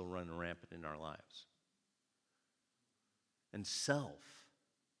sin's still running rampant in our lives. And self.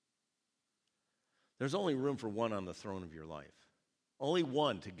 There's only room for one on the throne of your life. Only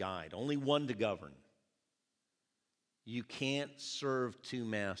one to guide. Only one to govern. You can't serve two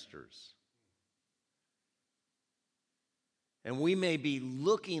masters. And we may be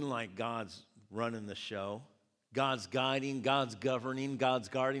looking like God's running the show. God's guiding, God's governing, God's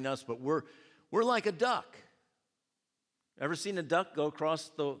guarding us, but we're like a duck. Ever seen a duck go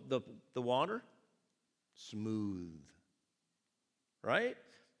across the water? Smooth. Right?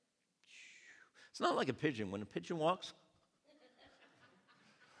 It's not like a pigeon. When a pigeon walks,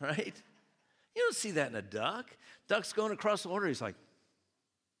 right? You don't see that in a duck. Duck's going across the water, he's like,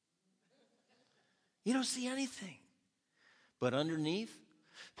 you don't see anything. But underneath,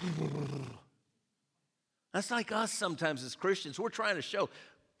 that's like us sometimes as Christians. We're trying to show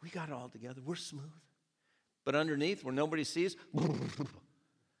we got it all together. We're smooth. But underneath, where nobody sees,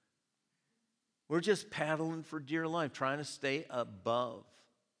 we're just paddling for dear life, trying to stay above.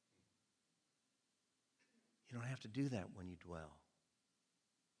 You don't have to do that when you dwell.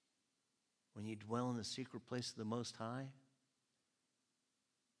 When you dwell in the secret place of the Most High,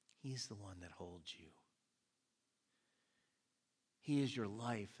 He's the one that holds you. He is your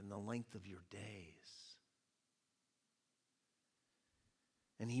life and the length of your days.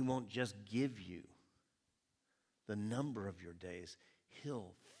 And He won't just give you the number of your days.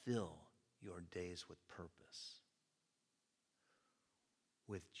 He'll fill your days with purpose,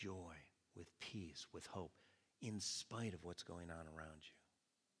 with joy, with peace, with hope, in spite of what's going on around you.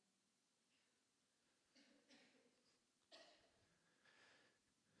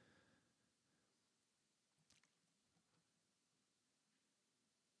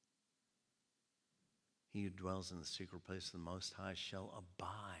 He who dwells in the secret place of the Most High shall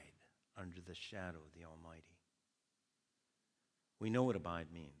abide under the shadow of the Almighty. We know what abide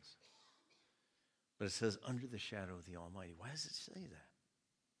means. But it says under the shadow of the Almighty. Why does it say that?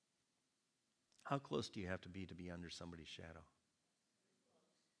 How close do you have to be under somebody's shadow?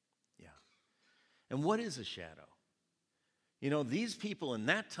 Yeah. And what is a shadow? You know, these people in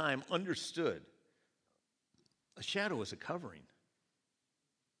that time understood a shadow was a covering.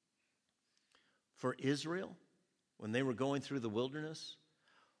 For Israel, when they were going through the wilderness,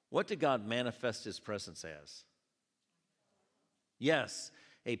 what did God manifest His presence as? Yes,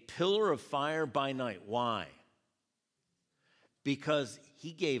 a pillar of fire by night. Why? Because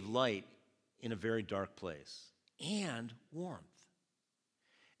He gave light in a very dark place and warmth.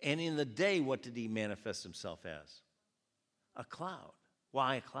 And in the day, what did He manifest Himself as? A cloud.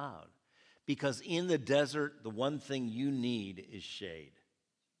 Why a cloud? Because in the desert, the one thing you need is shade.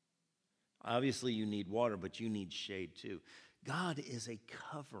 Obviously, you need water, but you need shade too. God is a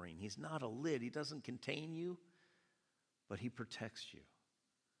covering. He's not a lid. He doesn't contain you, but He protects you.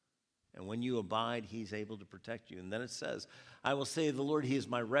 And when you abide, He's able to protect you. And then it says, I will say to the Lord, He is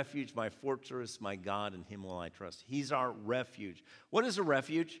my refuge, my fortress, my God, in Him will I trust. He's our refuge. What is a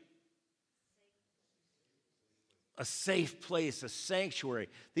refuge? A safe place, a sanctuary.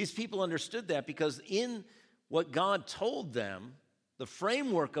 These people understood that because in what God told them, the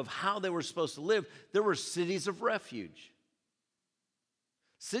framework of how they were supposed to live, there were cities of refuge.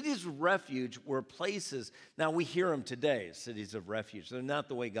 Cities of refuge were places, now we hear them today, cities of refuge. They're not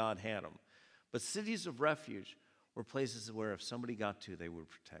the way God had them. But cities of refuge were places where if somebody got to, they were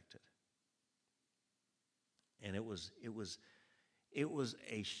protected. And it was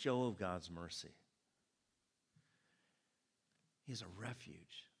a show of God's mercy. He's a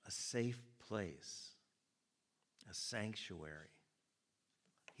refuge, a safe place, a sanctuary.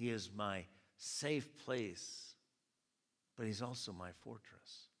 He is my safe place, but He's also my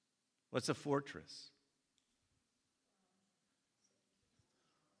fortress. What's a fortress?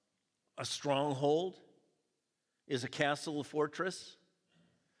 A stronghold? Is a castle a fortress?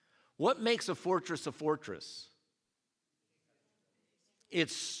 What makes a fortress a fortress?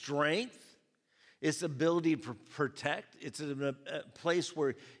 Its strength, its ability to protect. It's a place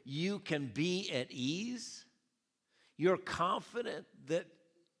where you can be at ease. You're confident that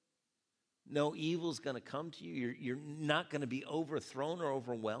no evil's going to come to you. You're not going to be overthrown or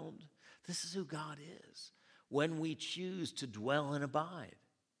overwhelmed. This is who God is when we choose to dwell and abide.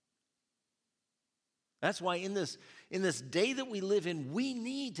 That's why in this day that we live in, we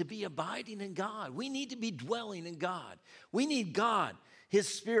need to be abiding in God. We need to be dwelling in God. We need God, His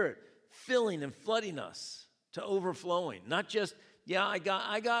Spirit, filling and flooding us to overflowing. Not just, yeah, I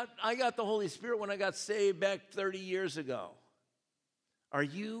got the Holy Spirit when I got saved back 30 years ago. Are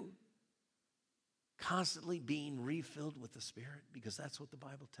you constantly being refilled with the Spirit? Because that's what the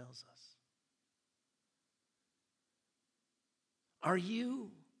Bible tells us. Are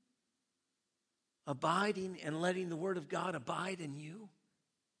you abiding and letting the Word of God abide in you?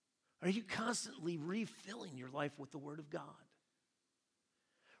 Are you constantly refilling your life with the Word of God?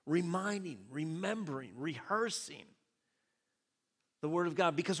 Reminding, remembering, rehearsing the Word of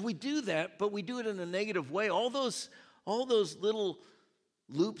God. Because we do that, but we do it in a negative way. All those little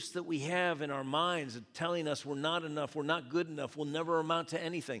loops that we have in our minds telling us we're not enough, we're not good enough, we'll never amount to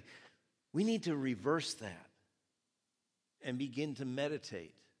anything. We need to reverse that and begin to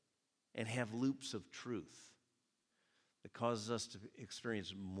meditate and have loops of truth that causes us to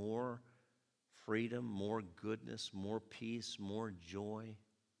experience more freedom, more goodness, more peace, more joy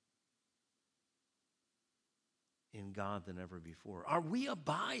in God than ever before. Are we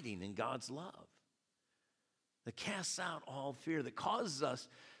abiding in God's love that casts out all fear, that causes us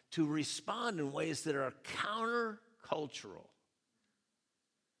to respond in ways that are countercultural?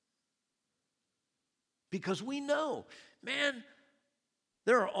 Because we know, man,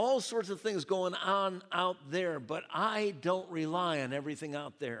 there are all sorts of things going on out there, but I don't rely on everything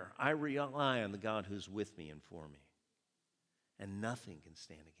out there. I rely on the God who's with me and for me. And nothing can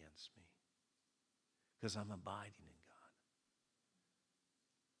stand against me because I'm abiding in God.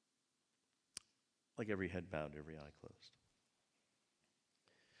 Like every head bowed, every eye closed.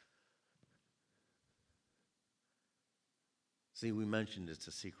 See, we mentioned it's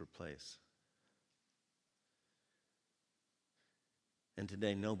a secret place. And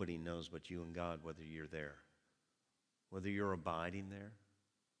today, nobody knows but you and God whether you're there, whether you're abiding there,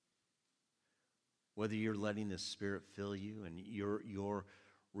 whether you're letting the Spirit fill you and you're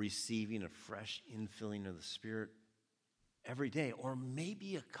receiving a fresh infilling of the Spirit every day, or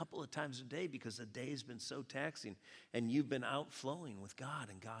maybe a couple of times a day because the day has been so taxing and you've been outflowing with God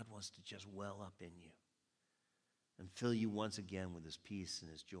and God wants to just well up in you and fill you once again with His peace and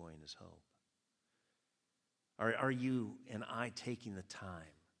His joy and His hope. Are you and I taking the time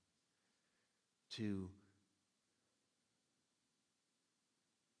to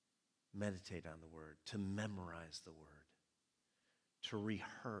meditate on the Word, to memorize the Word, to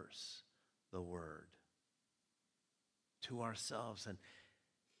rehearse the Word to ourselves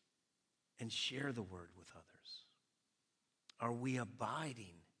and share the Word with others? Are we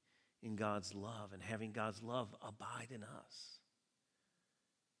abiding in God's love and having God's love abide in us?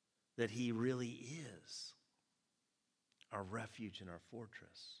 That He really is our refuge and our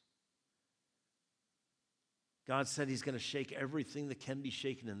fortress. God said He's going to shake everything that can be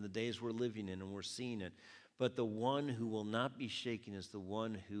shaken in the days we're living in, and we're seeing it. But the one who will not be shaken is the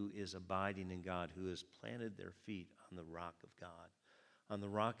one who is abiding in God, who has planted their feet on the rock of God, on the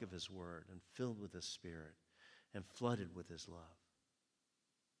rock of His Word, and filled with His Spirit, and flooded with His love.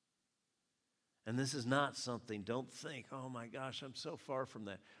 And this is not something, don't think, oh my gosh, I'm so far from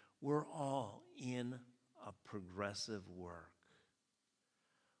that. We're all in a progressive work.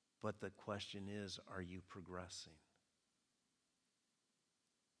 But the question is, are you progressing?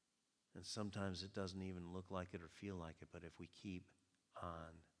 And sometimes it doesn't even look like it or feel like it, but if we keep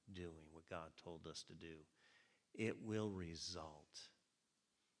on doing what God told us to do, it will result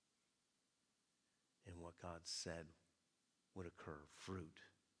in what God said would occur. Fruit.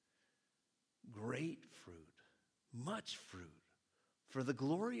 Great fruit. Much fruit. For the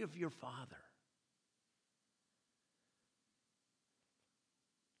glory of your Father.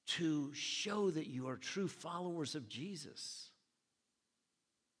 To show that you are true followers of Jesus.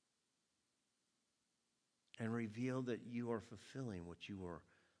 And reveal that you are fulfilling what you were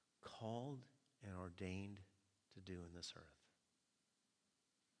called and ordained to do in this earth.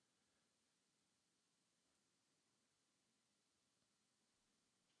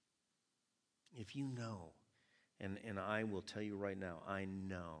 If you know, and I will tell you right now, I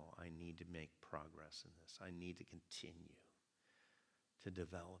know I need to make progress in this. I need to continue to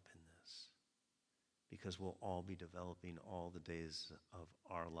develop in this, because we'll all be developing all the days of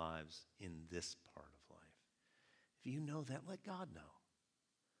our lives in this part of life. If you know that, let God know.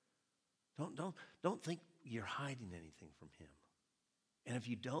 Don't think you're hiding anything from Him. And if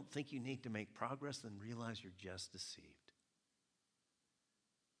you don't think you need to make progress, then realize you're just deceived.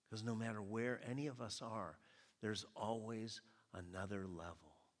 Because no matter where any of us are, there's always another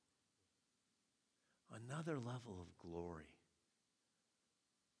level. Another level of glory.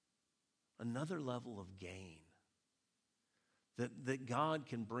 Another level of gain. That God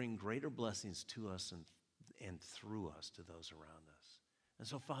can bring greater blessings to us and through us to those around us. And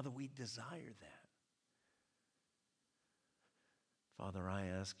so, Father, we desire that. Father, I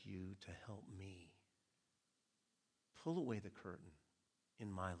ask you to help me pull away the curtain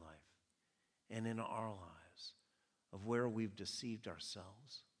in my life and in our lives of where we've deceived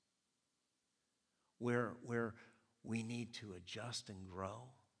ourselves, where we need to adjust and grow.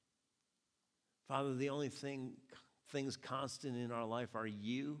 Father, the only things constant in our life are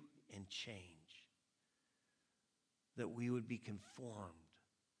you and change. That we would be conformed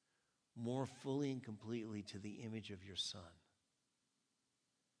more fully and completely to the image of your Son.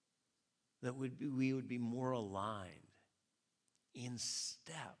 That we would be more aligned in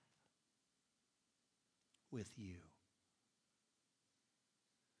step with you.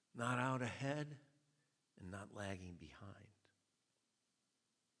 Not out ahead and not lagging behind.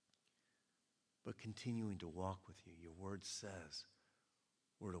 But continuing to walk with you. Your word says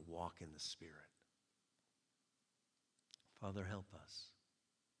we're to walk in the Spirit. Father, help us.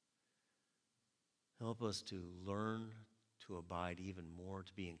 Help us to learn to abide even more,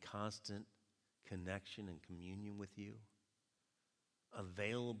 to be in constant connection and communion with you,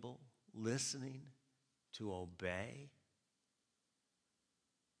 available, listening, to obey,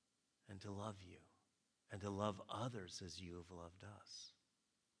 and to love you, and to love others as you have loved us.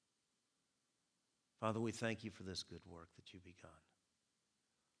 Father, we thank you for this good work that you've begun.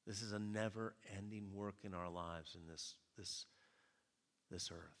 This is a never-ending work in our lives in this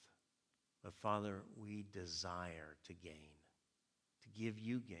earth. But Father, we desire to gain, to give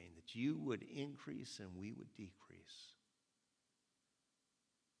you gain, that you would increase and we would decrease.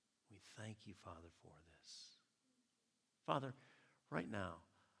 We thank you, Father, for this. Father, right now,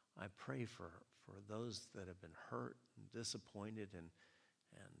 I pray for those that have been hurt and disappointed and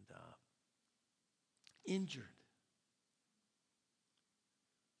injured.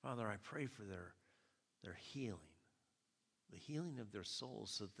 Father, I pray for their healing, the healing of their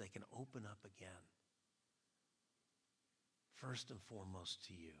souls so that they can open up again. First and foremost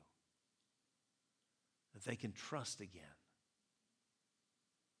to you. That they can trust again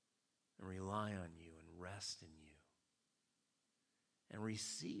and rely on you and rest in you and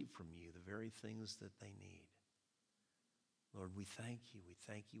receive from you the very things that they need. Lord, we thank you, we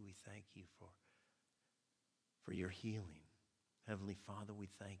thank you, we thank you for your healing. Heavenly Father, we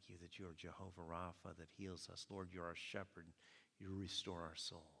thank you that you are Jehovah Rapha that heals us. Lord, you're our shepherd. You restore our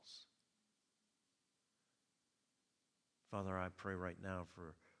souls. Father, I pray right now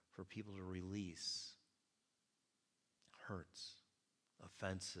for people to release hurts,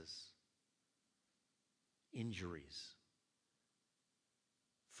 offenses, injuries.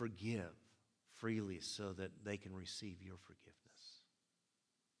 Forgive freely so that they can receive your forgiveness.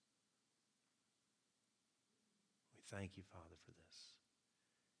 We thank you, Father, for this.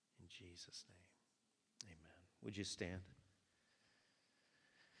 In Jesus' name, amen. Would you stand?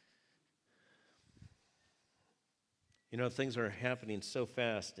 You know, things are happening so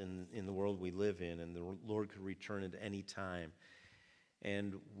fast in the world we live in, and the Lord could return at any time.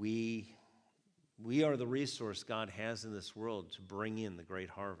 And we are the resource God has in this world to bring in the great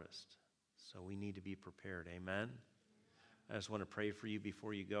harvest. So we need to be prepared. Amen? I just want to pray for you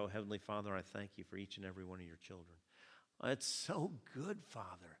before you go. Heavenly Father, I thank you for each and every one of your children. It's so good,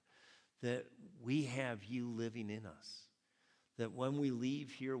 Father, that we have you living in us. That when we leave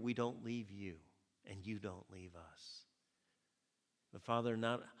here, we don't leave you, and you don't leave us. But Father,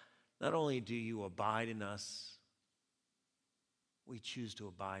 not only do you abide in us, we choose to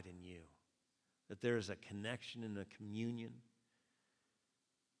abide in you. That there is a connection and a communion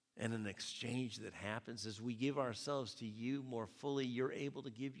and an exchange that happens as we give ourselves to you more fully. You're able to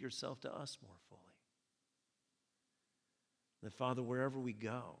give yourself to us more fully. That, Father, wherever we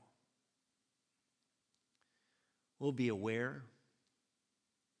go, we'll be aware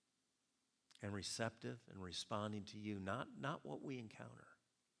and receptive and responding to you, not what we encounter.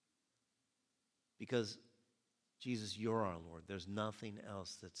 Because, Jesus, you're our Lord. There's nothing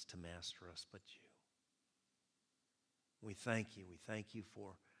else that's to master us but you. We thank you. We thank you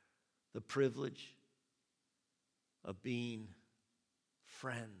for the privilege of being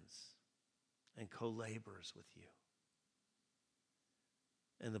friends and co-laborers with you,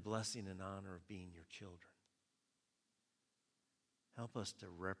 and the blessing and honor of being your children. Help us to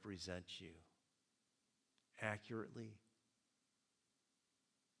represent you accurately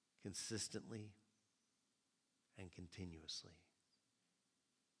consistently and continuously.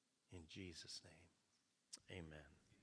 In Jesus' name, amen.